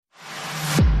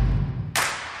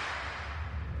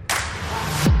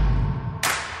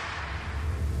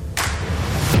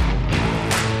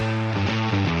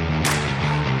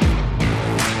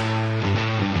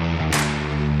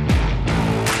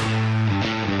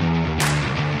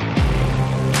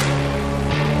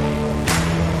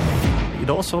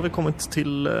idag så har vi kommit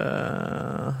till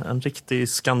en riktig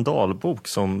skandalbok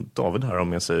som David här har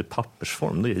med sig i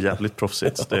pappersform. Det är jävligt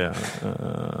proffsigt. Det är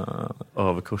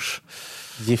överkurs.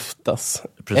 Giftas.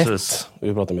 Precis.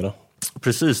 Vi pratar om idag.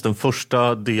 Precis, den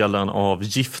första delen av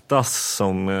Giftas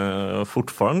som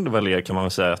fortfarande väl är, kan man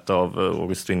väl säga, ett av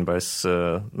August Strindbergs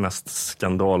mest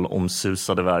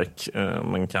skandalomsusade verk,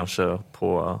 men kanske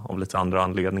av lite andra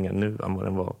anledningar nu än vad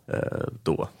den var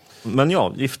då. Men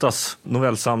ja, Giftas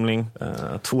novellsamling,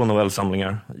 2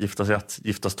 novellsamlingar, Giftas 1,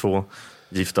 Giftas 2.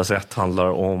 Giftas 1 handlar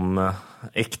om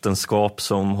äktenskap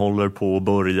som håller på att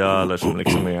börja eller som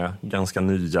liksom är ganska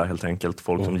nya helt enkelt,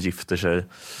 folk som gifter sig.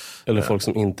 Eller folk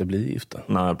som inte blir gifta.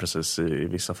 Nej, precis, i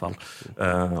vissa fall.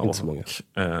 Inte så många.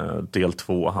 Del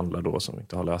 2 handlar då, som vi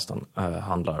inte har läst den,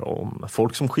 handlar om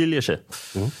folk som skiljer sig.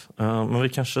 Men vi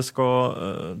kanske ska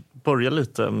börja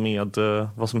lite med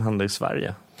vad som hände i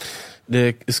Sverige.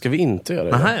 Det ska vi inte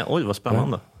göra. Nej, oj, vad spännande.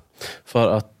 Nej. För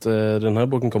att den här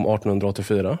boken kom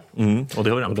 1884. Och det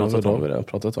har vi redan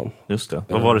pratat om. Just det.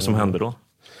 Vad var det som hände då?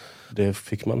 Det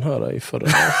fick man höra i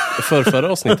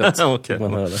förra avsnittet. Okay.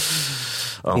 Man hörde.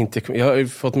 Ja. Jag har ju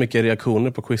fått mycket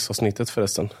reaktioner på quizavsnittet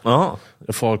förresten. Aha.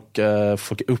 Folk är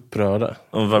upprörda.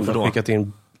 Varför då? De har skickat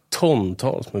in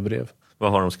tontals med brev.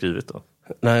 Vad har de skrivit då?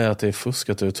 Nej, att det är fusk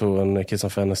att du tog en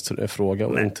Christian Fennes fråga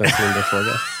och inte en fråga.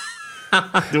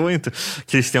 Det var inte...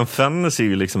 Christian Fennes är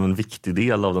ju liksom en viktig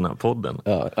del av den här podden.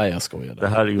 Ja, jag skojar. Det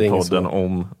här är ju podden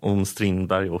om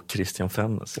Strindberg och Christian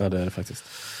Fennes. Ja, det är det faktiskt.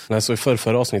 Nej, så i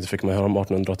förra avsnittet fick man höra om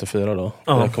 1884 då.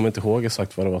 Jag kommer inte ihåg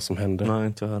exakt vad det var som hände. Nej,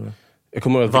 inte heller. Jag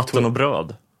kommer ihåg Vatten och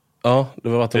bröd. Ja, det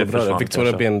var Vatten och bröd.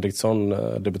 Victoria kanske. Benediktsson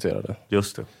debuterade.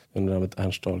 Just det. Under namnet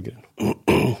Ernst Dahlgren.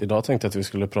 Idag tänkte jag att vi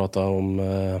skulle prata om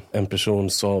en person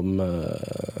som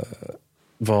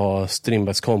var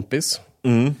Strindbergs kompis.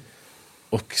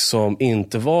 Och som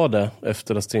inte var det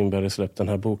efter att Strindberg släppt den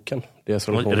här boken. Det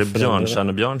är det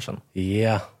Björn Björnsen?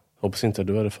 Ja. Hoppas inte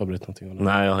du hade förberett någonting om det.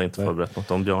 Nej, jag har inte förberett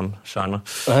något om Björn Kärna.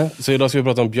 Så idag ska vi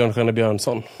prata om Björn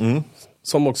Björnsson.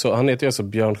 Som också, han heter ju alltså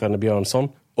Björn Björnsson.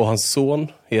 Och hans son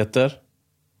heter...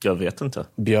 Jag vet inte.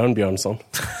 Björn Björnsson.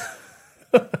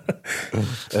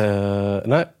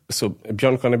 Så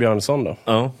Björn Björnsson då.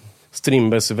 Ja.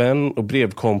 Strindbergs vän och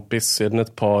brevkompis sedan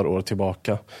ett par år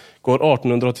tillbaka. Går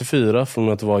 1884 från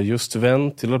att vara just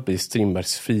vän till att bli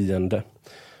Strindbergs fiende.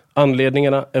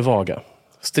 Anledningarna är vaga.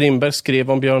 Strindberg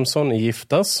skrev om Björnsson i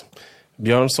Giftas.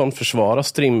 Björnsson försvarar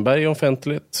Strindberg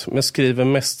offentligt men skriver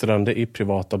mästrande i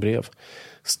privata brev.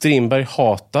 Strindberg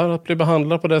hatar att bli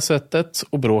behandlad på det sättet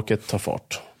och bråket tar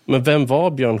fart. Men vem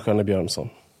var Björn Björnsson?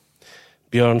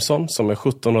 Björnsson, som är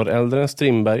 17 år äldre än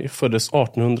Strindberg, föddes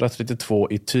 1832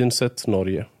 i Tynset,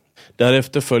 Norge.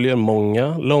 Därefter följer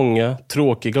många, långa,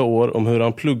 tråkiga år om hur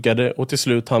han pluggade och till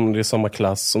slut hamnade i samma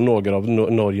klass som några av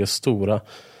Norges stora,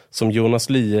 som Jonas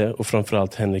Lie och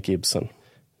framförallt Henrik Ibsen.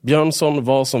 Björnsson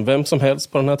var som vem som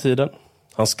helst på den här tiden.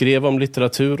 Han skrev om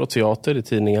litteratur och teater i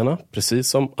tidningarna, precis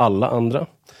som alla andra.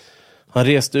 Han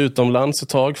reste utomlands ett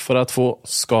tag för att få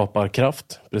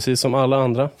skaparkraft, precis som alla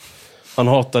andra. Han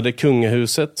hatade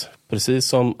kungahuset, precis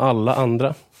som alla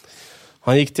andra.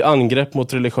 Han gick till angrepp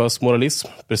mot religiös moralism,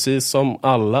 precis som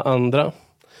alla andra.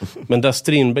 Men där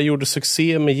Strindberg gjorde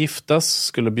succé med Giftas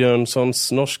skulle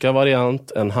Björnssons norska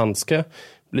variant, En handske,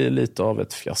 bli lite av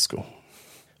ett fiasko.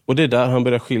 Och det är där han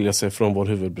börjar skilja sig från vår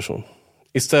huvudperson.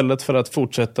 Istället för att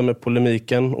fortsätta med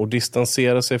polemiken och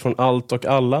distansera sig från allt och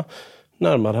alla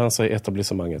närmade han sig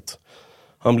etablissemanget.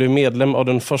 Han blev medlem av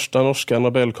den första norska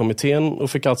Nobelkommittén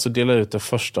och fick alltså dela ut det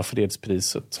första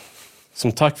fredspriset.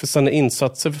 Som tack för sina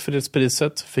insatser för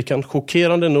fredspriset fick han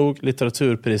chockerande nog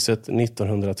litteraturpriset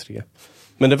 1903.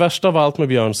 Men det värsta av allt med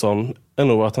Björnsson är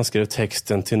nog att han skrev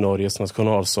texten till Norges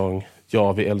nationalsång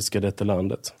Ja, vi älskar detta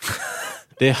landet.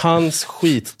 Det är hans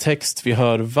skittext vi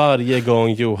hör varje gång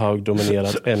Johaug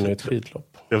dominerat ännu ett skidlopp.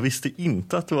 Jag visste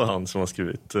inte att det var han som har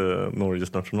skrivit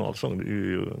Norges nationalsång. Det är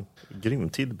ju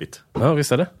grymt tidbit. Ja,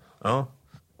 visst är det. Ja,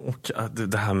 och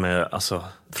det här med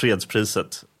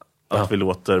fredspriset. Att vi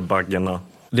låter baggarna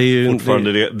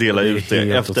fortfarande dela ut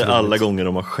det efter otroligt. Alla gånger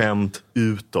de har skämt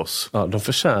ut oss. Ja, de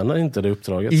förtjänar inte det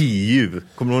uppdraget. EU.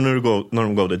 Kommer du ihåg när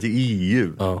de gav det till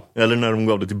EU? Ja. Eller när de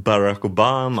gav det till Barack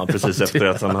Obama precis efter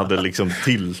att han hade liksom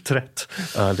tillträtt.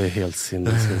 Ja, det är helt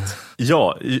sinnessjukt.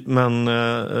 Ja, men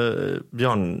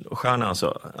Björnstjärna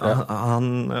alltså. Ja.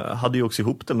 Han hade ju också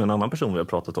ihop det med en annan person vi har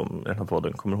pratat om i den här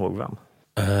podden. Kommer du ihåg vem?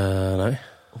 Nej.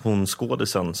 hon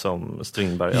skådisen som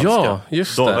Strindberg Ja, älskar.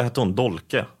 just det. Vad hette hon?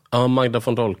 Dolke? Ja, Magda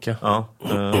von Dolke. Ja,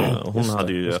 hon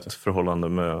hade ju ett förhållande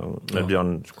med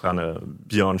Björnstjerne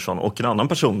Björnsson och en annan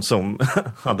person som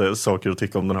hade saker att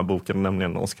tycka om den här boken,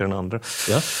 nämligen Oscar den andra.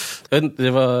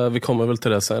 Ja, vi kommer väl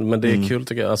till det sen, men det är kul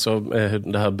tycker jag. Alltså,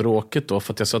 det här bråket då,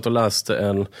 för att jag satt och läste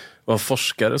en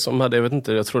forskare som hade,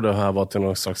 jag tror det här var till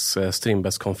någon slags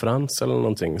Strindbergskonferens eller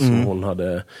någonting som hon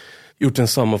hade gjort en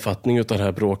sammanfattning utav det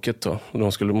här bråket då.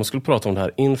 Man skulle prata om det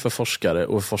här inför forskare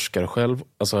och forskare själv.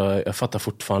 Alltså, jag fattar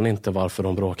fortfarande inte varför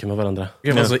de bråkar med varandra.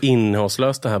 Det var så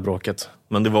innehållslöst det här bråket.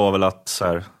 Men det var väl att så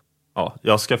här, ja,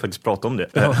 jag ska faktiskt prata om det.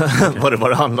 Vad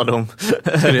det handlade om.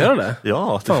 Ska du göra det?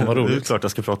 Ja, fan vad det roligt. är klart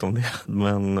jag ska prata om det.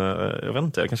 Men jag vet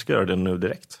inte, jag kanske ska göra det nu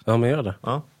direkt. Ja, men gör det.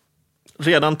 Ja.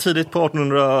 Redan tidigt på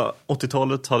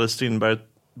 1880-talet hade Strindberg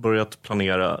börjat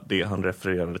planera det han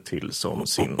refererade till som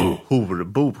sin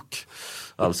horbok.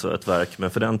 Alltså ett verk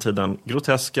med för den tiden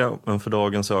groteska men för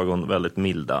dagens ögon väldigt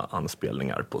milda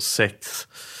anspelningar på sex.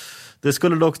 Det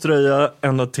skulle dock dröja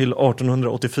ända till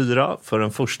 1884 för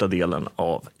den första delen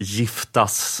av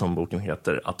Giftas, som boken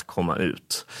heter, att komma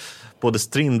ut. Både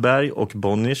Strindberg och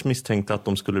Bonniers misstänkte att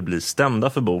de skulle bli stämda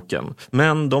för boken,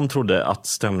 men de trodde att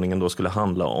stämningen då skulle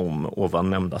handla om ovan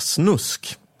nämnda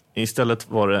snusk. Istället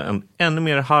var det en ännu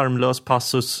mer harmlös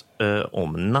passus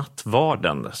om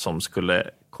nattvarden som skulle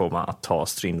komma att ta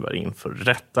Strindberg in för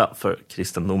rätta, för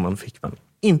kristendomen fick man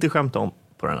inte skämta om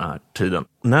på den här tiden.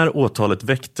 När åtalet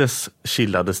väcktes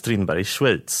chillade Strindberg i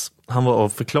Schweiz. Han var av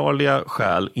förklarliga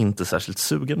skäl inte särskilt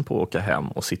sugen på att åka hem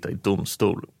och sitta i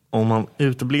domstol. Om han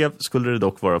uteblev skulle det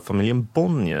dock vara familjen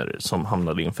Bonnier som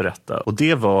hamnade inför rätta. Och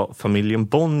det var familjen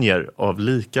Bonnier av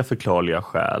lika förklarliga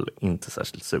skäl inte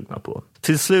särskilt sugna på.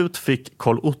 Till slut fick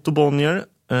Carl Otto Bonnier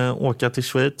åka till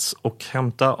Schweiz och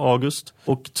hämta August.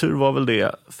 Och tur var väl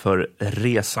det, för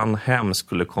resan hem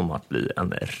skulle komma att bli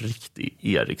en riktig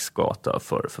Eriksgata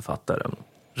för författaren.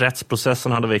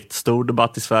 Rättsprocessen hade väckt stor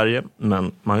debatt i Sverige,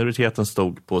 men majoriteten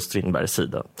stod på Strindbergs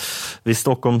sida. Vid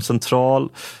Stockholms central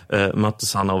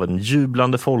möttes han av en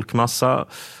jublande folkmassa,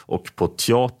 och på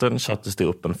teatern sattes det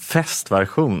upp en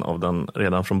festversion av den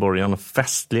redan från början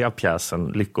festliga pjäsen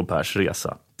Lyckopers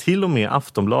resa. Till och med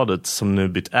Aftonbladet, som nu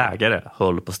bytt ägare,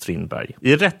 höll på Strindberg.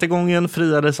 I rättegången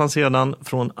friades han sedan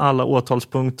från alla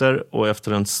åtalspunkter, och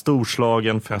efter en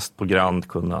storslagen fest på Grand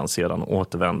kunde han sedan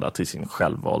återvända till sin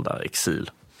självvalda exil.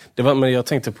 Men jag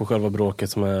tänkte på själva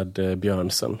bråket med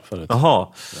Björnsen förut. Jaha,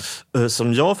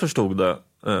 som jag förstod det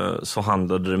så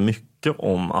handlade det mycket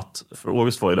om att, för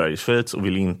August var ju där i Schweiz och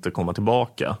ville inte komma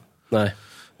tillbaka. Nej.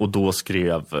 Och då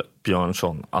skrev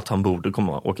Björnsson att han borde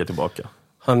åka tillbaka.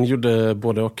 Han gjorde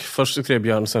både och. Först skrev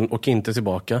Björnsen och inte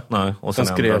tillbaka. Nej, och sen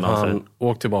skrev han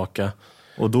åk tillbaka.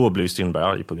 Och då blev Strindberg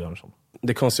arg på Björnsson.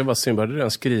 Det konstiga var att Strindberg hade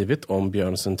redan skrivit om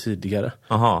Björnsen tidigare.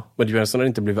 Aha. Men Björnsen hade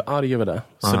inte blivit arg över det.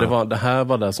 Så det här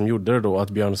var det som gjorde det då, att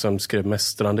Björnsen skrev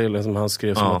mästrande, eller som han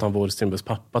skrev som att han var Strindbergs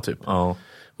pappa typ.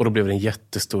 Och då blev det en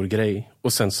jättestor grej.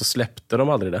 Och sen så släppte de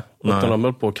aldrig det. Utan de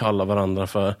höll på att kalla varandra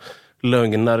för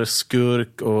lögner,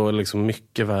 skurk och liksom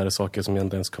mycket värre saker som jag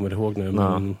inte ens kommer ihåg nu.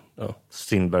 Men, ja.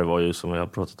 Strindberg var ju, som vi har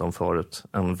pratat om förut,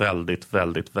 en väldigt,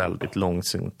 väldigt, väldigt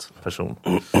långsynt person.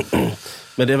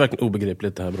 Men det är verkligen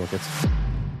obegripligt det här bråket.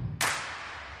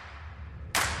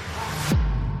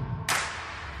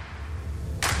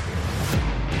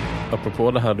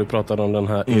 Apropå det här, du pratade om den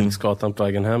här Eriksgatan på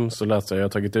vägen hem, så läste jag har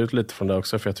tagit ut lite från det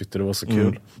också, för jag tyckte det var så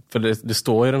kul. För det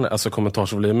står i den här, alltså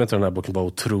kommentarsvolymen till den här boken var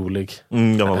otrolig.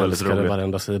 Det var väldigt roligt.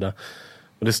 Varenda sida.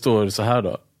 Och det står så här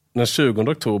då. Den 20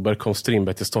 oktober kom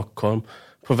Strindberg till Stockholm.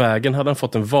 På vägen hade han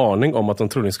fått en varning om att han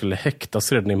troligen skulle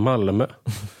häktas redan i Malmö.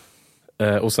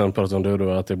 Och sen pratade om det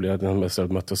då, att det blev att han mest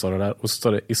möttes av det där. Och så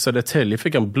står det, i Södertälje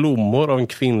fick han blommor av en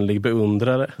kvinnlig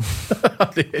beundrare.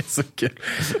 Det är så kul.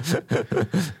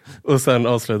 Och sen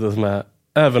avslutades med,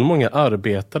 även många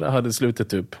arbetare hade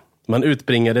slutit upp. Man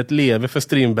utbringade ett leve för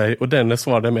Strindberg och denne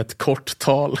svarade med ett kort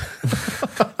tal.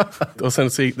 Och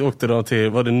sen så åkte de till,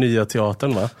 var det Nya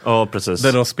Teatern va? Ja, precis.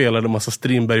 Där de spelade en massa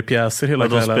Strindberg-pjäser hela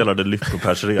kvällen. De spelade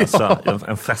Lyckopers resa,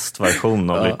 en festversion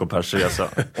av Lyckopers resa.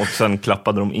 Och sen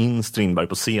klappade de in Strindberg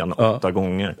på scen 8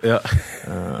 gånger. Ja.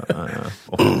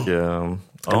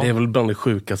 Ja. Det är väl bland det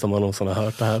sjukaste man någonsin har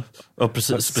hört det här. Ja,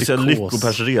 precis. Speciellt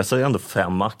Lyckopers resa är ändå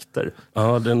 5 akter.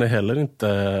 Ja, den är heller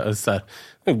inte så här,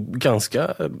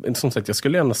 ganska, som sagt, jag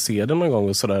skulle gärna se den någon gång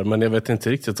och sådär, men jag vet inte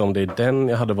riktigt om det är den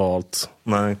jag hade valt.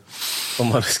 Nej. Om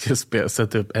man skulle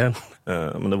sätta upp en.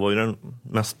 Men det var ju den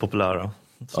mest populära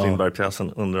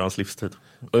Strindberg-pjäsen under hans livstid.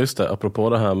 Och just det, apropå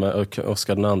det här med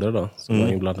Oscar den andra då, som var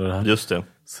inblandad i det här. Just det.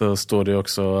 så står det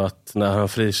också att när han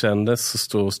frikändes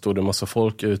så stod det en massa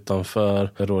folk utanför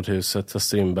rådhuset till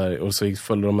Strindberg och så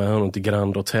följde de med honom till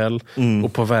Grand Hotel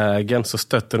och på vägen så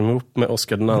stötte de upp med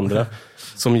Oscar den andra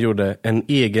som gjorde en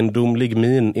egendomlig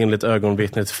min enligt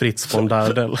ögonvittnet Fritz von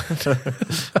Dardel.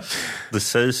 Det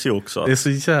sägs ju också att... Det är så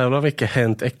jävla mycket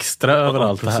hänt extra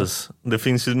överallt det här. Det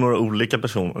finns ju några olika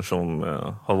personer som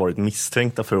har varit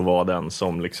misstänkta för att vara den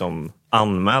som liksom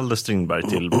anmälde Strindberg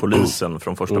till polisen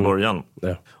från första början.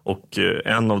 Ja. Och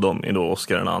en av dem är då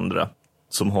Oscar den andra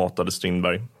som hatade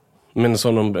Strindberg. Men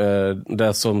som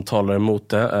det som talar emot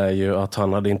det är ju att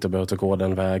han hade inte behövt gå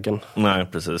den vägen. Nej,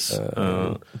 precis.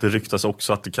 Det ryktas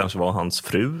också att det kanske var hans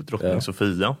fru, drottning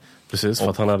Sofia. Precis, för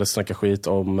att han hade snackat skit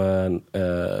om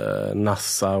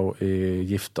Nassau i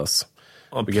Giftas.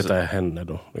 Ja, vilket är henne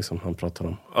då, liksom han pratar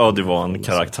om. Ja, det var en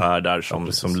karaktär där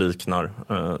som liknar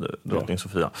drottning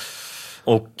Sofia.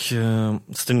 Och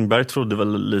Strindberg trodde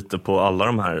väl lite på alla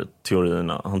de här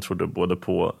teorierna. Han trodde både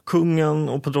på kungen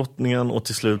och på drottningen och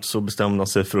till slut så bestämde han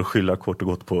sig för att skylla kort och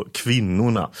gott på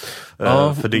kvinnorna.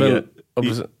 Ja, för det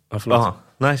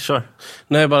nej, kör.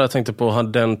 Nej, bara jag tänkte på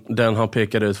den han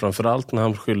pekade ut framförallt när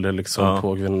han skyllde liksom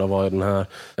på kvinnorna var den här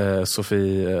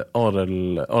Sofie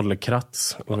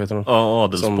Adelkratz, vad heter hon? Ja,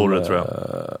 Adelsborre tror jag.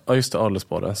 Ja, just det,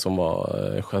 Adelsborre som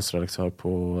var chefsredaktör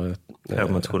på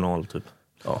Hemmets journal typ.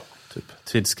 Ja, typ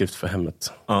tidskrift för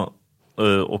hemmet. Ja,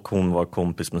 och hon var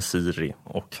kompis med Siri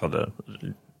och hade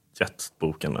gett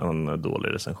boken en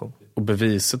dålig recension. Och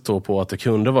beviset då på att det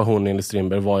kunde vara hon enligt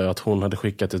Strindberg var ju att hon hade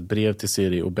skickat ett brev till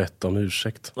Siri och bett om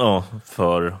ursäkt. Ja,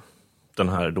 för den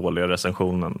här dåliga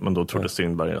recensionen. Men då trodde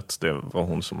Strindberg att det var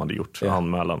hon som hade gjort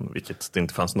anmälan, vilket det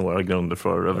inte fanns några grunder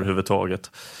för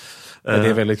överhuvudtaget. Men det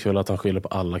är väldigt kul att han skyller på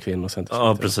alla kvinnor. Sen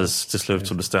ja, precis. Till slut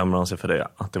så bestämmer han sig för det,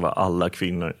 att det var alla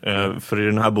kvinnor. För i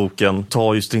den här boken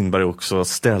tar ju Strindberg också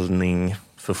ställning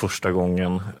för första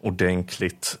gången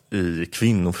ordentligt i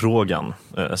kvinnofrågan.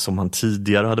 Som han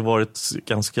tidigare hade varit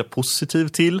ganska positiv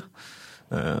till.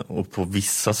 Och på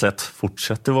vissa sätt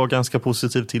fortsätter vara ganska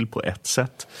positiv till på ett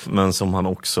sätt. Men som han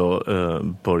också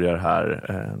börjar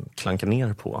här klanka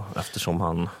ner på. Eftersom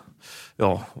han,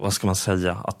 ja vad ska man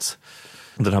säga, att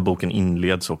den här boken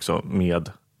inleds också med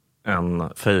en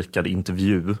fejkad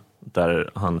intervju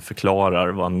där han förklarar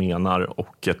vad han menar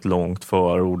och ett långt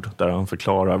förord där han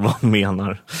förklarar vad han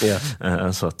menar.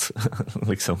 Yeah. Så att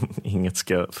liksom inget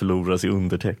ska förloras i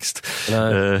undertext.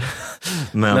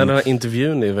 Men den här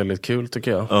intervjun är väldigt kul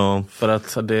tycker jag. För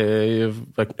att det är ju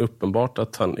uppenbart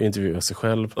att han intervjuar sig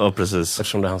själv. Ja, precis.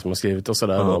 Eftersom det är han som har skrivit och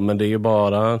sådär. Men det är ju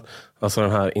bara, alltså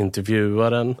den här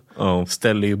intervjuaren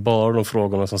ställer ju bara de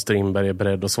frågorna som Strindberg är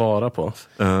beredd att svara på.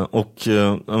 Och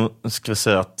ska vi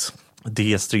säga att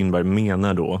det Strindberg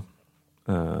menar då,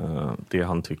 det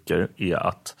han tycker är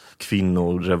att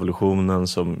kvinnorevolutionen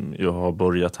som ju har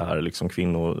börjat här, liksom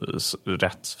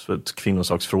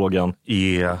kvinnosaksfrågan,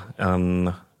 är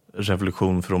en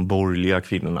revolution för de borgerliga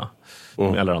kvinnorna.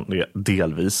 Eller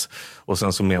delvis. Och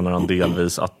sen så menar han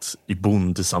delvis att i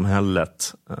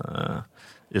bondesamhället,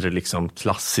 i det liksom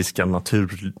klassiska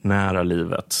naturnära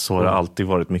livet, så har det alltid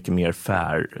varit mycket mer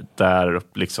fair. Där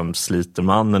liksom sliter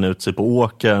mannen ut sig på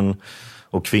åkern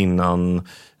och kvinnan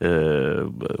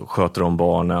sköter om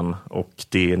barnen och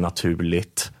det är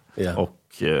naturligt. Och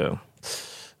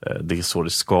det är så det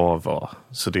ska vara.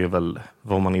 Så det är väl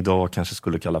vad man idag kanske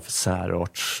skulle kalla för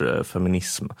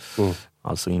särartsfeminism.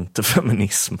 Alltså inte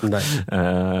feminism.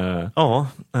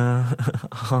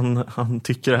 Han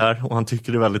tycker det här och han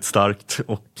tycker det är väldigt starkt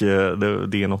och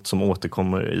det är något som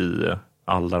återkommer i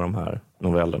alla de här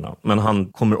novellerna. Men han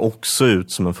kommer också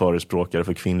ut som en förespråkare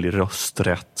för kvinnlig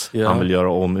rösträtt. Han vill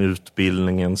göra om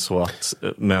utbildningen så att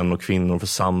män och kvinnor får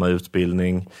samma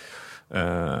utbildning.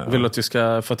 Vill att vi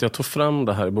ska, för att jag tog fram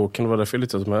det här i boken, var därför jag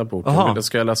lite med boken.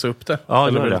 Ska jag läsa upp det? Ja,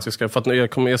 eller vill att vi ska, för att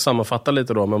jag kommer sammanfatta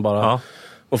lite då, men bara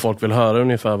och folk vill höra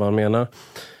ungefär vad han menar.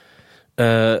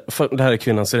 För det här är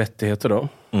kvinnans rättigheter då.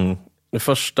 Det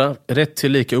första, rätt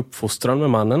till lika uppfostran med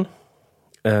mannen.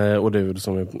 Och det är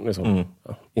som liksom,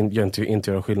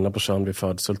 inte göra skillnad på kön vid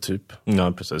födsel typ.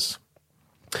 Ja, precis.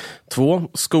 2,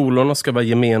 skolorna ska vara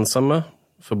gemensamma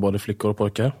för både flickor och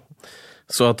pojkar.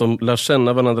 Så att de lär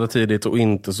känna varandra tidigt och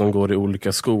inte som går i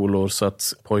olika skolor så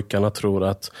att pojkarna tror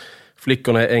att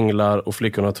flickorna är änglar och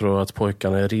flickorna tror att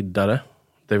pojkarna är riddare.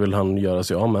 Det vill han göra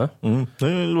sig av med.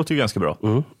 Det låter ju ganska bra.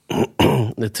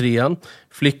 Det är 3.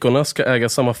 Flickorna ska äga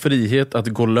samma frihet att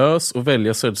gå lös och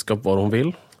välja sällskap var hon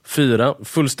vill. 4.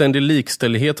 Fullständig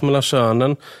likställighet mellan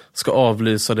könen ska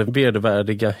avlysa det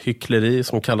vedervärdiga hyckleri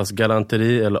som kallas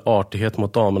galanteri eller artighet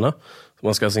mot damerna.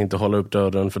 Man ska alltså inte hålla upp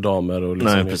dörren för damer och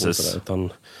liksom. Nej, precis.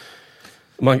 Utan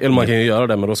Man kan ju göra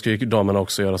det, men då ska ju damerna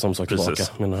också göra som sak tillbaka.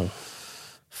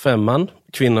 5.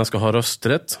 Kvinnan ska ha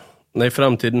rösträtt. När i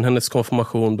framtiden hennes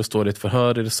konfirmation består i ett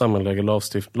förhör i det samhälleliga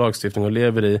lagstiftning och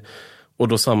lever i, och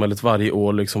då samhället varje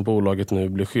år, liksom bolaget nu,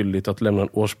 blir skyldigt att lämna en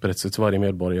årsberättelse till varje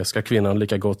medborgare, ska kvinnan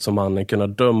lika gott som mannen kunna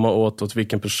döma åt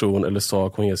vilken person eller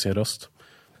sak hon ger sin röst.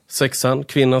 6.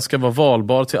 Kvinnan ska vara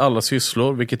valbar till alla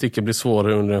sysslor, vilket icke blir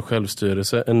svårare under en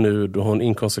självstyrelse än nu, då hon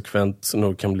inkonsekvent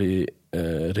nog kan bli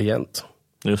regent.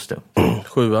 Just det.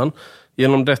 7.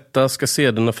 Genom detta ska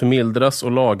sederna förmildras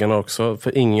och lagarna också,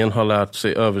 för ingen har lärt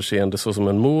sig överseende så som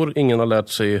en mor. Ingen har lärt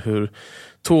sig hur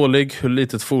tålig, hur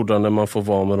litet fordrande man får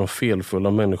vara med de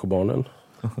felfulla människobarnen.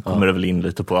 Kommer det väl in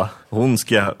lite på. Hon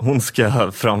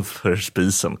ska framför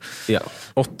spisen. Ja.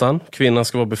 8. Kvinnan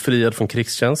ska vara befriad från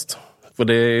krigstjänst. För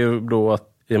det är ju då att,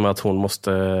 i och med att hon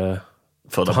måste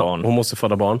föda barn. Hon måste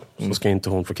föda barn, så ska inte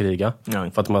hon få kriga.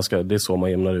 Nej. För att det är så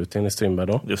man jämnar ut enligt Strindberg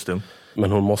då. Just det.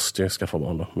 Men hon måste ju skaffa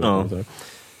barn då. Ja.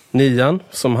 9.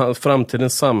 Som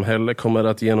framtidens samhälle kommer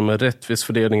att genom en rättvis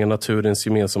fördelning av naturens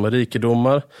gemensamma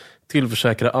rikedomar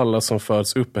tillförsäkra alla som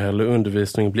föds uppehälle och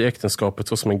undervisning, blir äktenskapet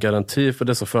så som en garanti för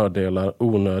dessa fördelar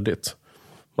onödigt.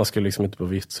 Man ska liksom inte vara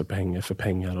vitt för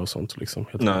pengar och sånt liksom.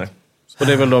 Nej. Och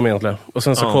det är väl de egentligen. Och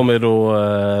sen så kommer då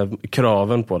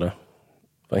kraven på det.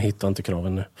 Jag hittar inte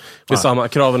kraven nu. Det är samma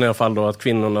kraven i alla fall då, att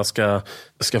kvinnorna ska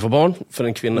få barn. För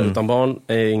en kvinna utan barn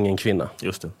är ingen kvinna.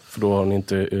 Just det. För då har hon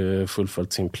inte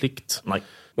fullföljt sin plikt. Nej.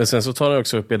 Men sen så tar jag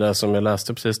också upp i det som jag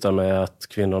läste precis där med att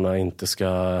kvinnorna inte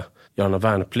ska göra någon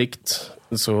värnplikt.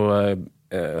 Så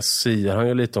säger han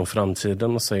ju lite om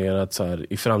framtiden och säger att så här,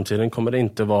 i framtiden kommer det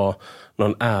inte vara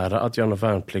någon ära att göra någon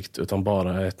värnplikt, utan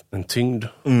bara en tyngd.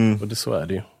 Och det så är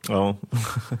det ju. Ja.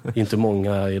 Inte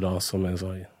många idag som är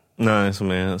så. Nej,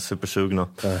 som är supersugna.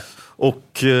 Nej.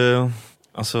 Och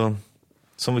alltså,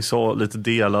 som vi sa, lite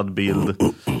delad bild.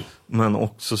 Men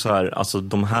också så här, alltså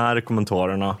de här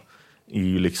kommentarerna är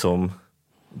ju liksom,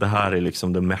 det här är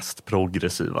liksom det mest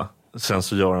progressiva. Sen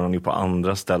så gör han ju på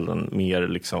andra ställen mer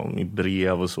liksom i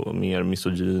brev och så, mer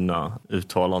misogyna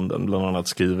uttalanden. Bland annat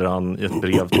skriver han i ett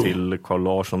brev till Carl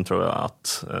Larsson, tror jag,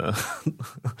 att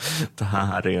det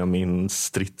här är min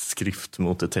stridsskrift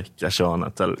mot det täcka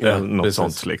könet eller något precis.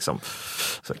 Sånt liksom.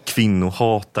 Så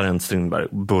kvinnohataren Strindberg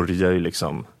börjar ju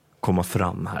liksom komma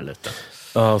fram här lite.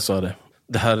 Ja, så är det.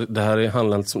 Det här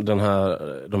handlar inte,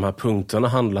 de här punkterna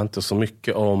handlar inte så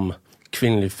mycket om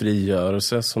kvinnlig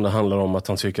frigörelse som det handlar om att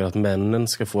han tycker att männen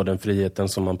ska få den friheten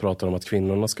som han pratar om att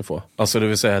kvinnorna ska få. Alltså det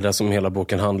vill säga det som hela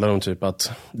boken handlar om, typ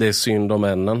att det är synd om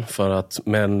männen för att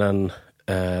männen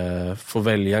får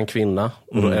välja en kvinna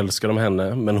och då älskar de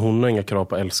henne, men hon har inga krav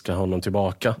på att älska honom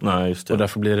tillbaka. Nej, just det. Och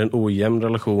därför blir det en ojämn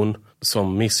relation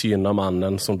som missgynnar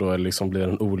mannen, som då liksom blir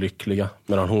den olyckliga,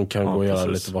 medan hon kan gå och göra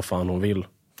lite vad fan hon vill.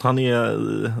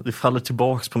 Det faller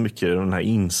tillbaks på mycket den här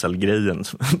incel-grejen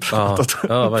som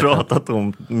jag pratat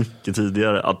om mycket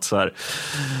tidigare. Att så här,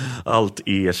 allt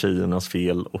är tjejernas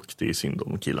fel och det är synd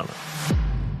om killarna.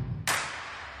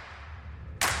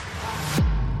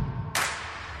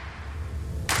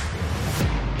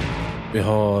 Vi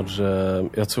har,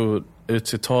 jag tror, ett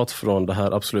citat från det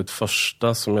här absolut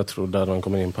första som jag tror där de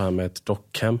kommer in på här med ett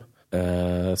dockhem.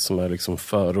 Som är liksom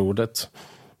förordet.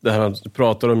 Det här han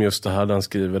pratar om just det här, där han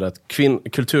skriver att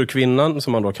kulturkvinnan,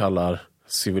 som man då kallar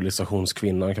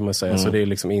civilisationskvinnan kan man säga, så det är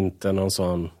liksom inte någon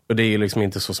sån, och det är liksom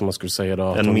inte så som man skulle säga då,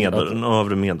 en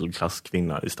övre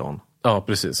medelklasskvinna i stan. Ja,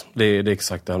 precis. Det är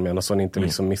exakt det han menar, så han inte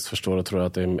liksom missförstår och tror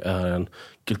att det är en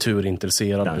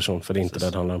kulturintresserad person, för det är inte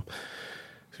det handlar om.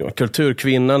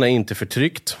 Kulturkvinnan är inte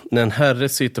förtryckt. När en herre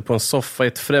sitter på en soffa i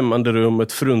ett främmande rum och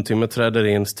ett fruntimmer träder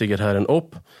in, stiger herren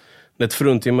upp. När ett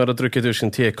fruntimmer har druckit ur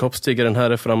sin tekopp stiger en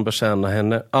herre fram och betjänar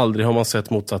henne. Aldrig har man sett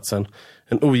motsatsen.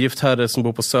 En ogift herre som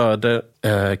bor på Söder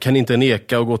kan inte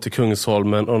neka och gå till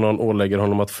Kungsholmen och någon ålägger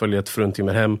honom att följa ett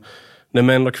fruntimmer hem. När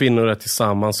män och kvinnor är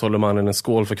tillsammans håller mannen en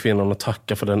skål för kvinnan och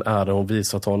tackar för den ära hon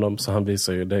visat honom. Så han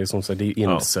visar ju, det är som sagt, det är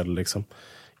incel liksom.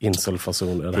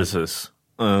 Incel-fason. Precis.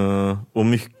 Och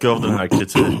mycket av den här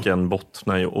kritiken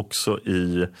bottnar ju också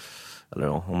i, eller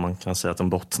ja, om man kan säga att den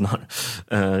bottnar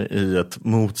i ett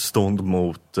motstånd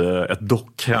mot ett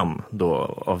dockhem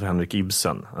då av Henrik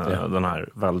Ibsen. Den här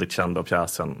väldigt kända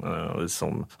pjäsen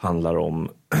som handlar om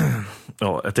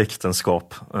ett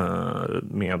äktenskap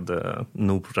med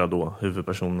Nora då,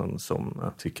 huvudpersonen, som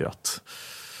tycker att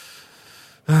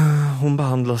hon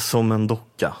behandlas som en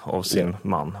docka av sin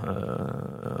man,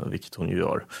 vilket hon ju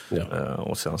gör.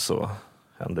 Och sen så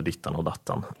händer dittan och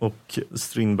dattan. Och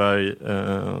Strindberg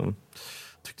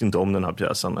tyckte inte om den här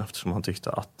pjäsen eftersom han tyckte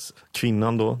att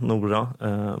kvinnan då, Nora,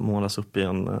 målas upp i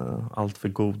en allt för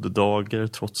god dager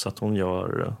trots att hon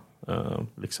gör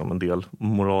liksom en del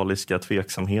moraliska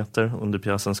tveksamheter under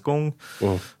pjäsens gång.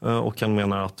 Och han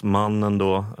menar att mannen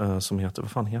då, som heter,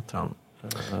 vad fan heter han?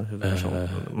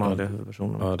 Manliga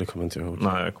huvudpersonen. Ja, det kommer inte jag ihåg.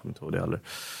 Nej, jag kommer inte ihåg det heller.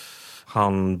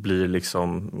 Han blir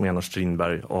liksom, menar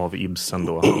Strindberg, av Ibsen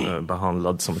då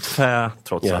behandlad som ett fä,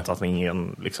 trots att han är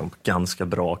en liksom ganska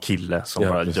bra kille som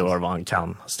bara gör vad han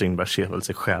kan. Strindberg ser väl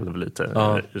sig själv lite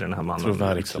i den här mannen. Jag tror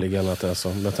verkligen att det är så.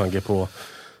 Med tanke på,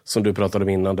 som du pratade om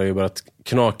innan, det har ju börjat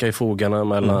knaka i fogarna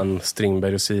mellan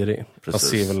Strindberg och Siri. Han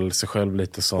ser väl sig själv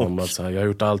lite som att så här, jag har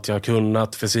gjort allt jag har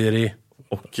kunnat för Siri.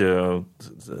 Och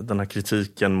den här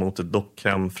kritiken mot ett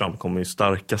dockhem framkommer ju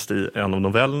starkast i en av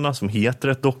novellerna som heter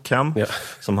Ett dockhem.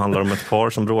 Som handlar om ett par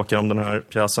som bråkar om den här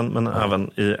pjäsen. Men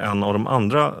även i en av de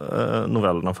andra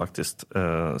novellerna faktiskt,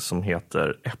 som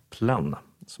heter Äpplen.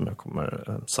 Som jag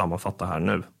kommer sammanfatta här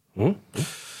nu.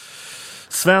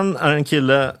 Sven är en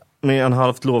kille med en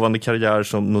halvt lovande karriär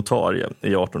som notarie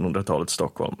i 1800-talets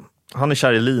Stockholm. Han är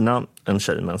kär i Lina, en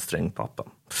tjej med en sträng pappa.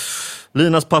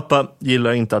 Linas pappa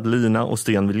gillar inte att Lina och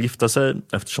Sten vill gifta sig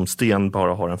eftersom Sten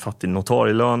bara har en fattig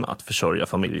notarielön att försörja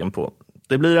familjen på.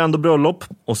 Det blir ändå bröllop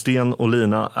och Sten och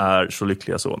Lina är så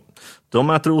lyckliga så. De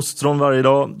äter ostron varje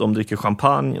dag, de dricker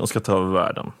champagne och ska ta över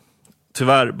världen.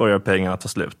 Tyvärr börjar pengarna ta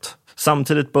slut.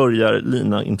 Samtidigt börjar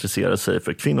Lina intressera sig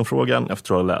för kvinnofrågan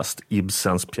efter att ha läst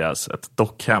Ibsens pjäs Ett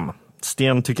dockhem.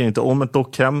 Sten tycker inte om ett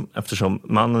dockhem eftersom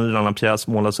mannen i denna pjäs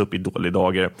målas upp i dålig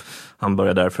dager. Han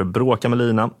börjar därför bråka med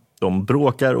Lina. De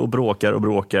bråkar och bråkar och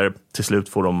bråkar. Till slut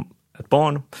får de ett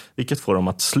barn, vilket får dem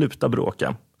att sluta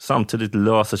bråka. Samtidigt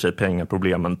löser sig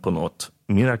pengaproblemen på något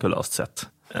mirakulöst sätt.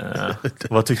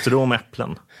 Vad tyckte du om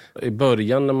Äpplen? I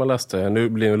början när man läste, nu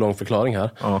blir det en lång förklaring här,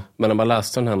 men när man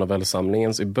läste den här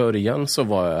novellsamlingen, så i början så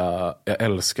var jag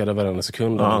älskade varenda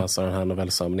sekund att läsa den här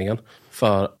novellsamlingen.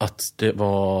 För att det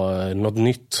var något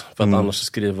nytt. För att annars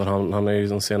skriver han är ju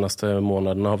de senaste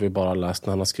månaderna har vi bara läst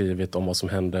när han har skrivit om vad som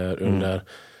hände under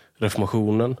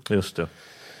reformationen. Just det.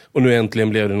 Och nu äntligen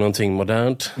blev det någonting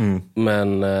modernt.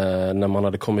 Men när man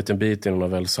hade kommit en bit i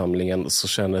novellsamlingen så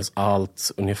kändes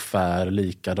allt ungefär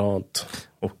likadant.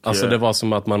 Och, alltså det var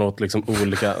som att man åt liksom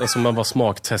olika, alltså man var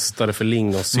smaktestare för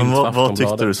lingonsylt. Men vad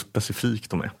tyckte du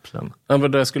specifikt om Äpplen? Ja,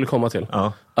 vad det jag skulle komma till.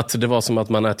 Att det var som att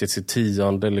man ätit sitt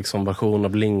 10:e liksom version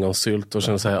av lingonsylt och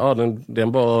kände sig,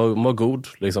 den var god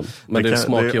liksom. Men det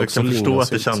smakar ju också lingonsylt. Jag kan förstå att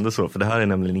det kändes så, för det här är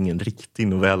nämligen ingen riktig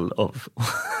novell av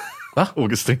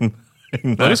Augustin.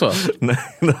 Var det så? Nej,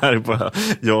 det här är bara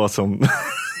jag som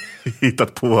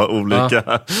hittat på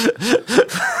olika.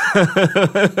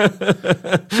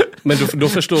 Men då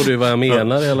förstår du vad jag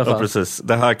menar i alla fall. Ja, precis.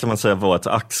 Det här kan man säga var ett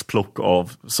axplock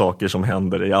av saker som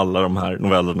händer i alla de här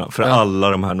novellerna. För alla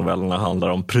de här novellerna handlar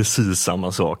om precis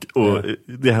samma sak. Och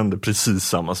det händer precis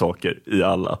samma saker i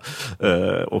alla.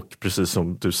 Och precis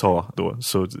som du sa då,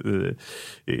 så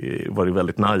var det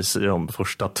väldigt nice i de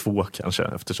första 2 kanske.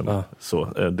 Eftersom så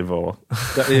det var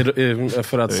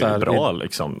för att, så här, bra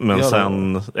liksom. Men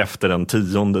sen efter den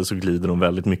 10:e så glider de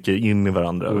väldigt mycket in i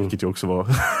varandra. Vilket ju också var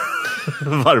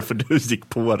varför du gick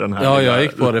på den här. Ja, jag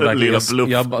gick på det verkligen.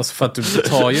 För att du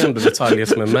tar ju ändå detaljer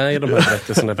som är med i de här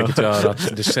berättelserna, vilket gör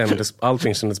att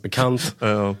allting kändes bekant.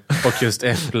 Och just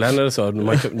Äpplen eller så, de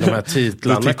här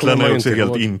titlarna. Titlarna är också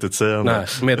helt intetsägande. Nej,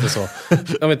 de heter så.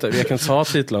 Jag kan ta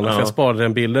titlarna, för jag sparade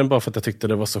den bilden bara för att jag tyckte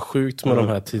det var så sjukt med de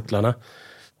här titlarna.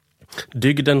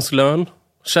 Dygdens lön,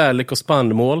 kärlek och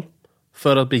spannmål,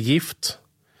 för att bli gift,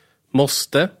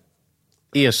 måste,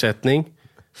 ersättning,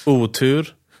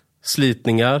 otur,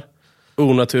 slitningar,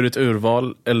 onaturligt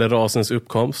urval eller rasens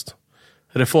uppkomst,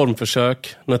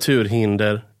 reformförsök,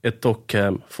 naturhinder, ett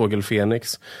dockhem, fågel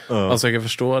Fenix. Alltså jag kan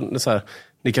förstå det så här.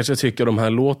 Ni kanske tycker de här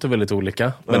låter väldigt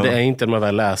olika, men det är inte när man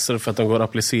väl läser, för att de går att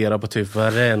applicera på typ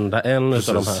varenda en av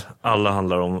de här. Alla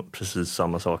handlar om precis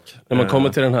samma sak. När man kommer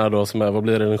till den här då som är, vad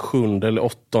blir det, den 7:e eller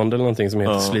 8:e eller någonting som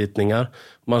heter slitningar.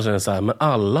 Man känner så här, men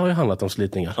alla har ju handlat om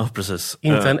slitningar. Ja, precis.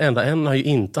 Inte en enda en har ju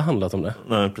inte handlat om det.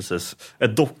 Nej, precis.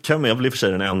 Ett dockhem är väl i och för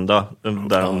sig den enda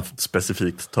där han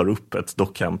specifikt tar upp ett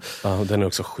dockhem. Ja, den är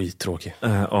också skittråkig.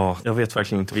 Jag vet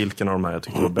verkligen inte vilken av de här jag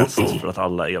tyckte var bäst, för att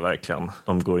alla är verkligen,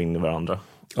 de går in i varandra.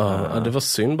 Ja, det var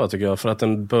synd bara tycker jag, för att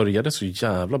den började så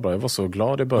jävla bra. Jag var så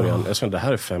glad i början. Jag kände, det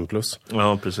här är 5+.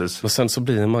 Ja, precis. Men sen så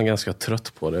blir man ganska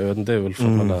trött på det. Det är väl för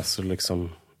att man läser liksom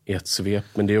i ett svep.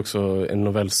 Men det är också, en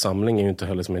novellsamling är ju inte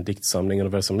heller som en diktsamling. En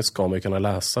novellsamling ska man ju kunna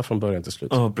läsa från början till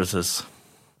slut. Ja, precis.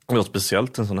 Ja,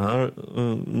 speciellt en sån här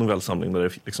novellsamling där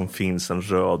det liksom finns en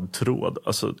röd tråd.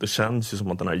 Alltså det känns ju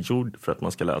som att den är gjord för att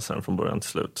man ska läsa den från början till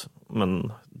slut.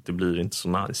 Men det blir inte så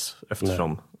nice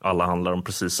eftersom alla handlar om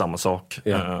precis samma sak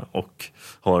och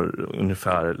har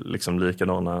ungefär liksom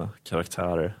likadana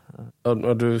karaktärer.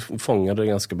 Ja, du fångade det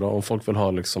ganska bra. Om folk vill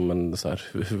ha liksom en så här,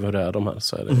 hur är de här,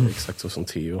 så är det exakt så som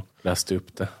Theo läste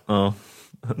upp det. Ja,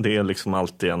 det är liksom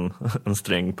alltid en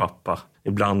sträng pappa.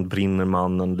 Ibland brinner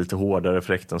mannen lite hårdare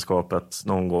för äktenskapet.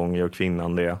 Någon gång gör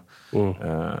kvinnan det.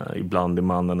 Ibland är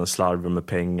mannen en slarver med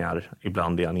pengar.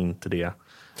 Ibland är han inte det.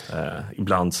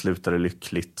 Ibland slutar det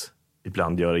lyckligt.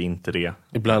 Ibland gör det inte det.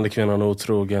 Ibland är kvinnan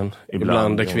otrogen.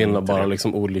 Ibland är kvinnan bara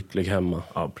liksom olycklig hemma.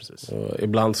 Ja, precis. Och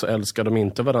ibland så älskar de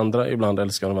inte varandra. Ibland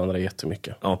älskar de varandra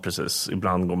jättemycket. Ja, precis.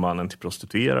 Ibland går mannen till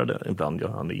prostituerade. Ibland gör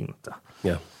han det inte.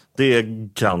 Ja. Det är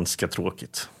ganska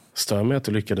tråkigt. Stör mig att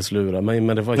du lyckades lura mig,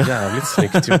 men det var jävligt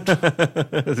snyggt gjort.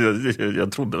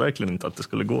 Jag trodde verkligen inte att det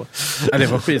skulle gå. Ja,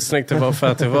 det var skitsnyggt. Det var för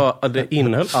att det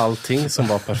innehöll allting som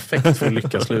var perfekt för att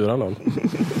lyckas lura någon.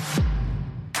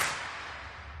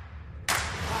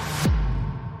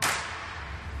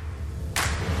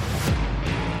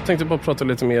 Jag tänkte bara prata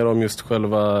lite mer om just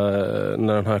själva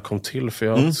när den här kom till, för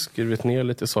jag har skrivit ner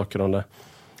lite saker om det.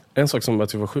 En sak som jag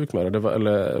tyckte var sjuk med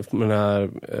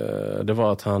det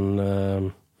var att han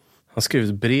skrev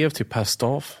ett brev till Per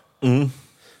Staff.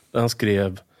 Där han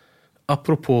skrev: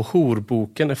 apropå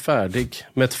horboken är färdig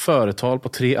med ett företal på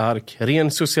 3 ark.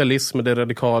 Ren socialism med det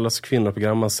radikalaste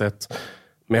kvinnoprogram man sett.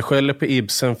 Men jag skäller på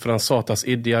Ibsen för han satas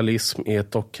idealism i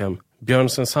ett dockhem.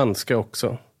 Björnsens handske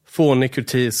också. Fånig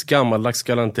kurtis, gammaldags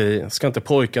galanteri. Ska inte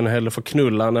pojkarna heller få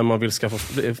knulla när man vill skaffa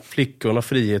flickorna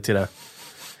frihet till det.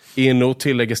 Inno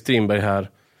tillägger Strindberg här: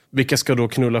 vilka ska då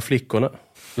knulla flickorna?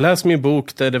 Läs min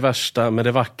bok, det är det värsta med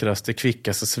det vackraste,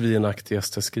 kvickaste,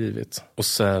 svinaktigaste skrivit. Och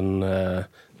sen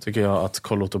tycker jag att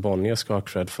Carl Otto Bonnier ska ha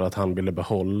cred för att han ville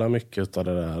behålla mycket av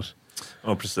det där.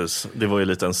 Ja, precis. Det var ju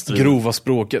lite en strid. Grova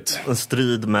språket. En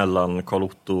strid mellan Carl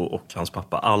Otto och hans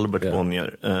pappa Albert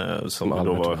Bonnier som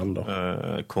då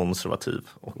var konservativ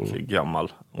och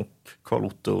gammal. Och Carl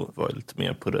Otto var lite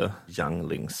mer på det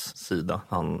younglings sida.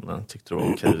 Han tyckte det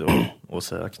var okej att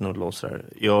säga knulla och sådär.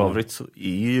 I övrigt så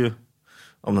är ju,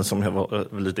 men som jag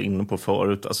var lite inne på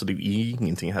förut, alltså det är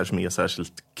ingenting här som är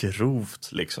särskilt grovt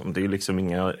liksom. Det är liksom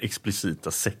inga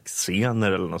explicita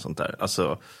sexscener eller något sånt där.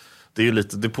 Alltså det är ju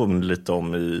lite, det påminner lite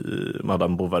om i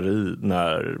Madame Bovary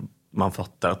när man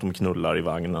fattar att de knullar i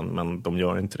vagnen men de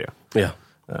gör inte det. Ja.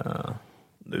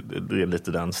 Det är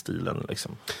lite den stilen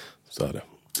liksom. Så är det.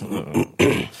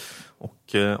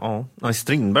 Och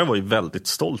Strindberg var ju väldigt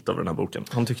stolt över den här boken.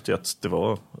 Han tyckte att det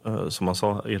var, som han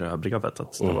sa i det här brevet,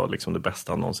 att det var liksom det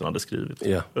bästa han någonsin hade skrivit.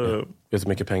 Ja. Vet du hur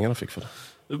mycket pengar han fick för det?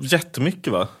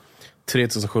 Jättemycket, va? 3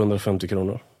 750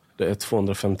 kronor. Det är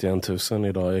 251 000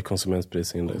 idag i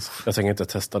konsumentprisindex. Jag tänker inte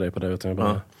testa det på det, utan jag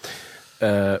bara...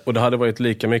 och det hade varit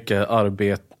lika mycket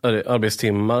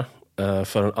arbetstimmar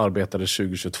för en arbetare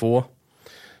 2022.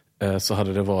 Så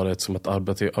hade det varit som att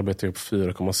arbeta upp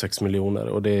 4,6 miljoner.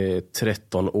 Och det är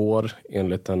 13 år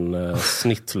enligt en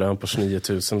snittlön på 9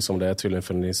 000 som det är tydligen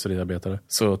för en industriarbetare.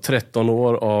 Så 13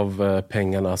 år av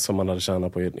pengarna som man hade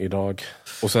tjänat på idag.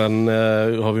 Och sen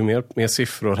har vi mer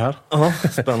siffror här. Ja,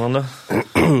 spännande.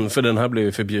 För den här blev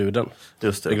ju förbjuden.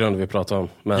 Just det. Det glömde vi prata om.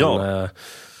 Men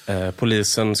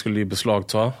polisen skulle ju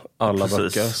beslagta alla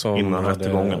böcker som innan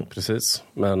rättegången. Precis.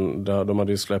 Men de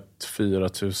hade ju släppt 4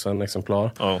 000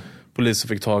 exemplar. Ja. Polisen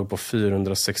fick tag på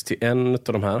 461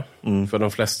 av de här. För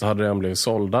de flesta hade redan blivit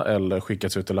sålda eller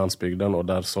skickats ut till landsbygden. Och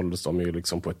där såldes de ju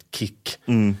liksom på ett kick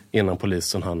innan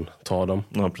polisen hann ta dem.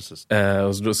 Ja, precis.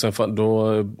 Och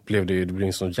då blev det ju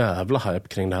en sån jävla hype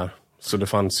kring det här. Så det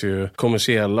fanns ju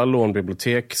kommersiella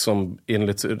lånbibliotek som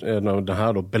enligt den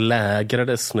här då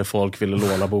belägrades när folk ville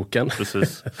låna boken.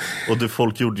 Precis. Och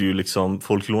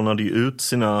folk lånade ju ut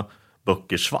sina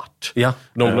böcker svart. Ja,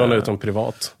 de lånade ut dem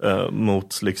privat.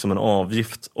 Mot liksom en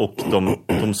avgift. Och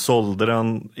de sålde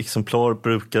den, exemplar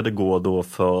brukade gå då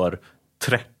för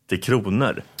 30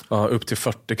 kronor. Ja, upp till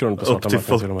 40 kronor på svarta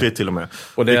marknaden. Upp till 40 till och med.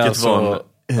 Och det är vilket alltså... var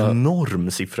en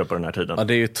enorm siffra på den här tiden. Ja,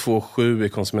 det är ju 2,7 i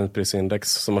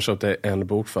konsumentprisindex som man köpte en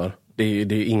bok för. Det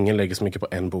är ingen lägger så mycket på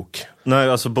en bok. Nej,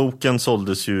 alltså boken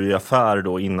såldes ju i affär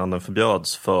då innan den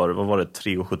förbjöds för, vad var det,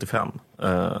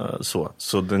 3,75.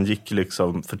 Så den gick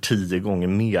liksom för 10 gånger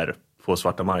mer på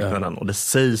svarta marknaden. Och det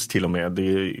sägs till och med, det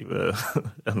är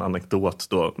en anekdot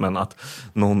då, men att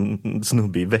någon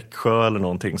snubbe i Växjö eller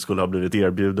någonting skulle ha blivit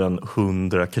erbjuden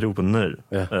 100 kronor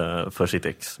för sitt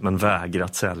ex, men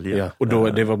vägrat sälja. Ja. Och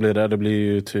då, vad blir det? Det blir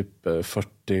ju typ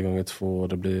 40 gånger 2,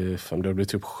 det blir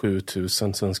typ 7 000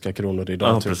 svenska kronor idag.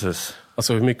 Ja, typ. precis.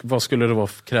 Alltså vad skulle det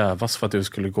krävas för att du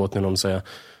skulle gå till någon och säga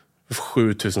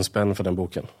 7 000 spänn för den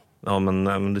boken? Ja,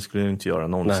 men det skulle jag inte göra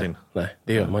någonsin. Nej,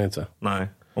 det gör man ju inte. Nej.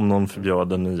 Om någon förbjöd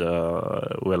den nya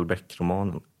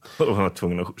Houellebecq-romanen och han var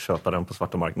tvungen att köpa den på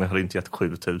svarta marknaden, hade inte gett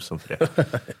 7000 för det.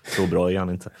 Så bra är han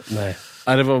inte. Nej,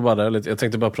 det var bara det. Jag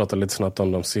tänkte bara prata lite snabbt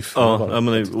om de siffrorna. Ja,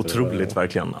 men det är otroligt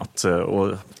verkligen. Och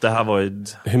det här var ju...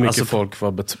 Hur mycket folk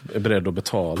var beredda att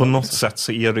betala? På något sätt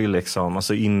så är det ju liksom...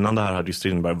 Alltså innan det här hade ju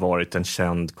Strindberg varit en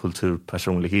känd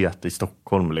kulturpersonlighet i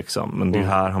Stockholm liksom. Men det är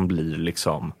här han blir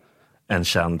liksom en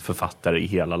känd författare i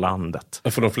hela landet.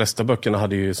 För de flesta böckerna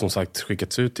hade ju som sagt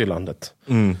skickats ut i landet.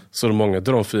 Så många av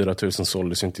de 4000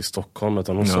 såldes inte i Stockholm,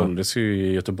 utan de såldes ju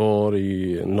i Göteborg,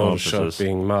 i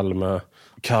Norrköping, Malmö,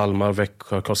 Kalmar,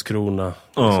 Växjö, Karlskrona.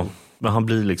 Ja, men han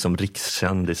blir liksom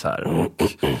rikskändis här. Och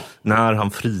när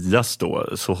han frias då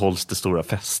så hålls det stora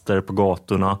fester på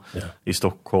gatorna i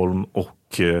Stockholm och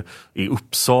i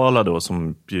Uppsala då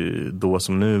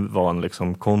som nu var en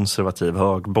liksom konservativ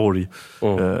högborg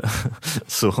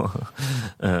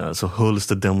så hölls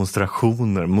det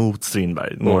demonstrationer mot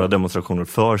Strindberg. Några demonstrationer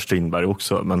för Strindberg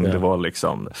också, men det var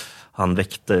liksom, han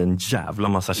väckte en jävla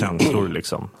massa känslor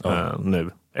liksom nu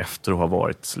efter att ha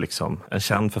varit liksom en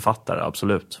känd författare,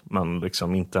 absolut, men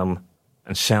liksom inte en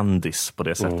kändis på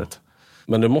det sättet.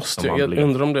 Men det måste jag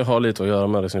undrar om det har lite att göra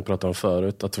med det som vi pratade om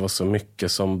förut, att det var så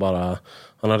mycket som bara,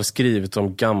 han hade skrivit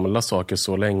om gamla saker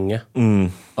så länge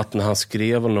att när han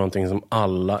skrev om någonting som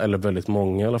alla, eller väldigt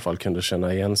många i alla fall, kunde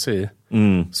känna igen sig i,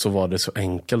 så var det så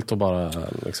enkelt att bara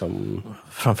liksom...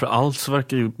 Framförallt så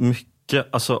verkar ju mycket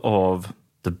alltså, av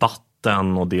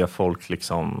debatten och det folk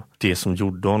liksom, det som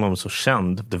gjorde honom så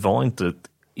känd, det var inte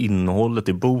innehållet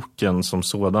i boken som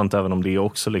sådant, även om det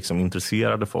också liksom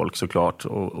intresserade folk såklart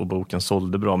och boken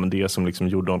sålde bra, men det som liksom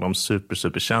gjorde honom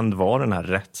superkänd var den här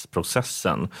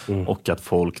rättsprocessen och att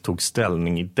folk tog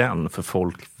ställning i den, för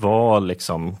folk var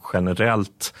liksom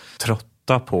generellt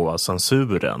trötta på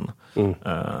censuren.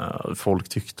 Folk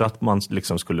tyckte att man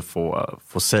liksom skulle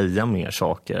få säga mer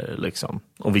saker liksom.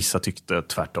 Och vissa tyckte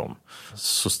tvärtom.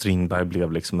 Så Strindberg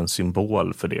blev liksom en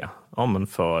symbol för det. Ja, men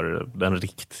för den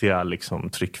riktiga liksom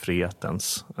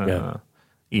tryckfrihetens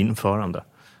införande.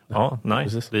 Ja, nej,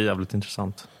 det är jävligt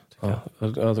intressant.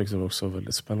 Jag tyckte det var också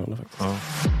väldigt spännande faktiskt. Ja.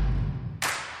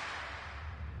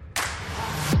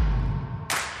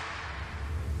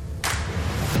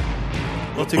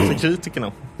 Vad tyckte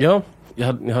kritikerna? Ja,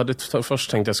 jag hade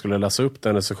först tänkt att jag skulle läsa upp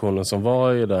den recensionen som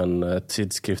var i den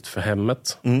tidskrift för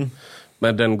hemmet.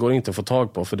 Men den går inte att få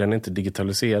tag på för den är inte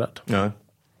digitaliserad. Nej.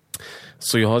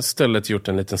 Så jag har istället gjort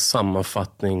en liten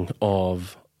sammanfattning av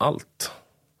allt.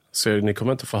 Så ni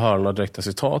kommer inte få höra några direkta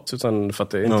citat, utan för att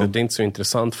det är inte så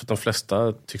intressant för att de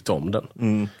flesta tyckte om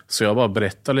den. Så jag bara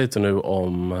berättar lite nu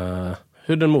om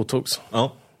hur den mottogs.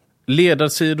 Ja.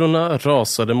 Ledarsidorna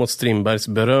rasade mot Strindbergs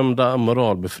berömda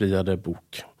moralbefriade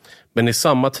bok. Men i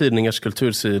samma tidningars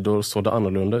kultursidor såg det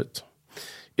annorlunda ut.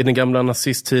 I den gamla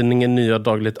nazisttidningen Nya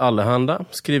Dagligt Allehanda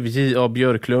skrev J.A.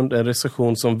 Björklund en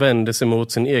recension som vände sig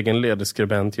mot sin egen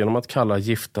ledarskribent genom att kalla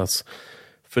Giftas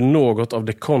för något av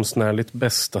det konstnärligt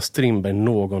bästa Strindberg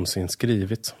någonsin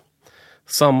skrivit.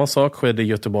 Samma sak skedde i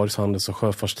Göteborgs Handels- och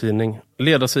Sjöfartstidning.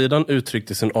 Ledarsidan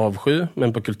uttryckte sin avsky,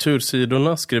 men på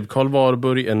kultursidorna skrev Carl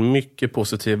Warburg en mycket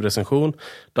positiv recension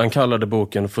där han kallade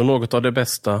boken för något av det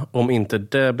bästa, om inte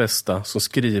det bästa, som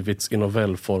skrivits i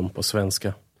novellform på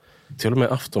svenska. Till och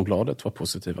med Aftonbladet var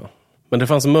positiva. Men det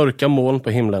fanns mörka moln på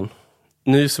himlen.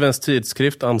 Ny Svensk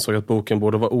Tidskrift ansåg att boken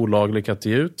borde vara olaglig att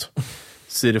ge ut.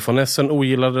 Siri von Essen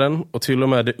ogillade den och till och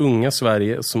med det unga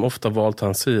Sverige, som ofta valt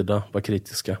hans sida, var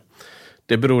kritiska.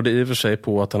 Det berodde i och för sig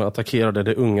på att han attackerade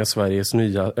det unga Sveriges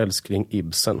nya älskling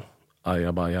Ibsen,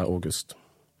 Ajabaja August.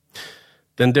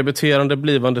 Den debuterande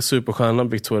blivande superstjärnan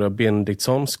Victoria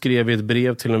Benediktsson skrev i ett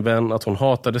brev till en vän att hon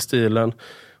hatade stilen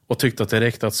och tyckte att det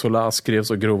räckte att Zola skrev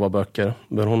så grova böcker,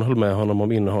 men hon höll med honom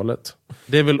om innehållet.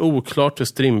 Det är väl oklart hur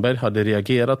Strindberg hade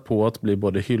reagerat på att bli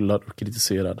både hyllad och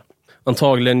kritiserad.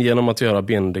 Antagligen genom att göra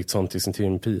Benediktsson till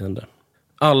sin fiende.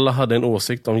 Alla hade en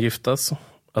åsikt om Giftas.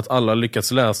 Att alla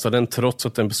lyckats läsa den trots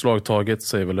att den beslagtaget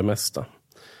säger väl det mesta.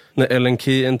 När Ellen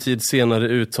Key en tid senare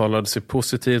uttalade sig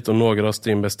positivt om några av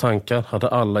Strindbergs tankar hade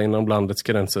alla inom landets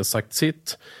gränser sagt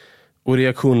sitt. Och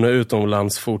reaktioner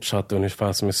utomlands fortsatte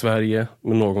ungefär som i Sverige,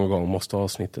 men någon gång måste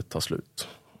avsnittet ta slut.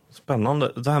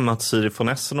 Spännande. Det här med att Siri von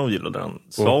Essen ogillade den.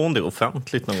 Sa hon det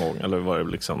offentligt någon gång? Eller var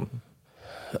det liksom...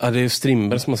 Ja, det är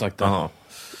Strindberg som har sagt det. Aha.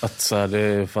 Att så här, det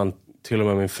är fan, till och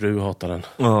med min fru hatar den.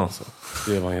 Alltså,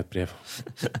 det var ett brev.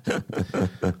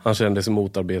 Han kände sig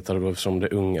motarbetad då, eftersom det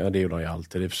unga, det gjorde han ju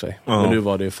alltid i och för sig. Men nu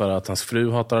var det för att hans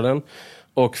fru hatade den.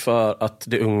 Och för att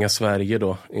det unga Sverige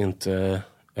då inte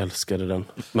älskade den.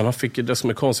 Men han fick, det som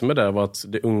är konstigt med det var att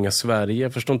det unga Sverige,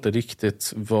 jag förstår inte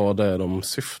riktigt vad det är de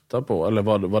syftar på. Eller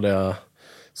vad det är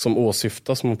som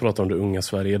åsyftas när man pratar om det unga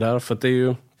Sverige där. För att det är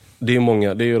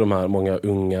ju de här många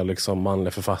unga liksom,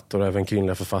 manliga författare och även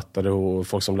kvinnliga författare och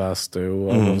folk som läste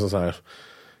och så här,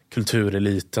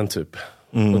 kultureliten typ.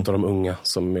 Utav de unga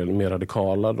som är mer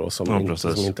radikala då, som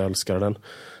inte älskar den.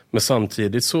 Men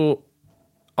samtidigt så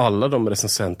alla de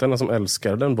recensenterna som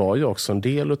älskar den var ju också en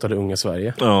del utav det unga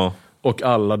Sverige. Ja. Och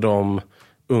alla de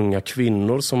unga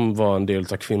kvinnor som var en del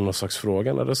av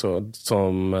kvinnosaksfrågan eller så,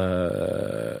 som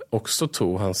också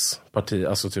tog hans parti,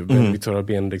 alltså typ Victoria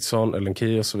Benediktsson, Ellen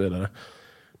Key och så vidare.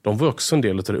 De var också en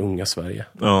del av det unga Sverige.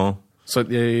 Ja. Så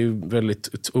det är ju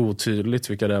väldigt otydligt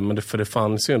vilka det är, men för det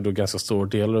fanns ju ändå ganska stor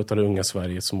delar av det unga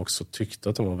Sverige som också tyckte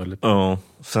att de var väldigt bra. Ja,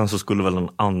 sen så skulle väl den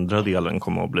andra delen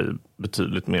komma att bli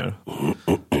betydligt mer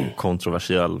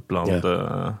kontroversiell bland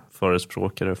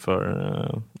förespråkare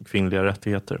för kvinnliga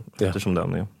rättigheter, eftersom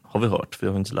den har vi hört, vi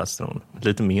har inte läst den,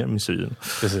 lite mer misogyn.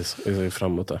 Precis, vi är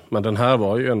framåt där. Men den här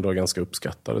var ju ändå ganska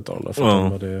uppskattad av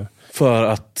dem. För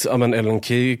att Ellen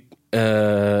Key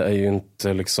är ju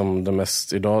inte liksom det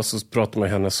mest, idag så pratar man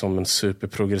henne som en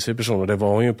superprogressiv person och det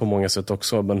var hon ju på många sätt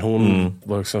också, men hon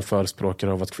var också en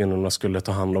förespråkare av att kvinnorna skulle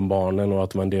ta hand om barnen och att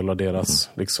det var en del av deras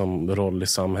liksom, roll i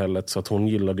samhället, så att hon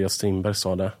gillade att Strindberg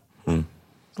sa det.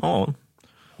 Ja.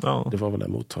 Det var väl det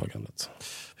mottagandet.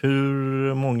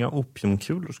 Hur många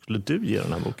opiumkulor skulle du ge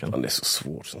den här boken? Ja, det är så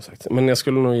svårt som sagt. Men jag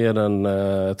skulle nog ge den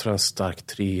tror jag, en stark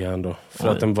 3 ändå. För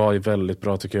att den var ju väldigt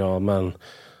bra tycker jag, men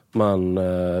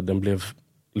den blev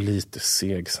lite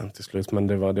seg sen till slut. Men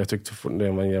jag tyckte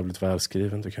det var jävligt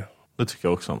välskriven tycker jag. Det tycker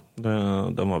jag också.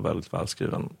 Den var väldigt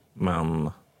välskriven. Men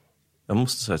jag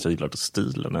måste säga att jag gillade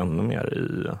stilen ännu mer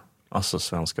i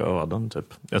svenska öden typ.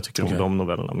 Jag tycker om de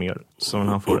novellerna mer. Så den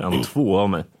här får en 2 av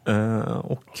mig.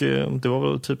 Och det var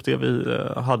väl typ det vi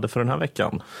hade för den här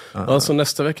veckan. Alltså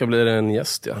nästa vecka blir det en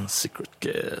gäst, ja. En secret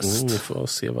guest. Vi får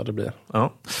se vad det blir.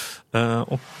 Ja.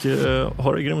 Och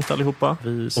ha det grymt allihopa.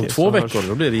 Vi ses om 2 veckor,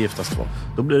 då blir det Giftas 2.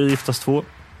 Då blir det Giftas 2.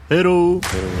 Hej då!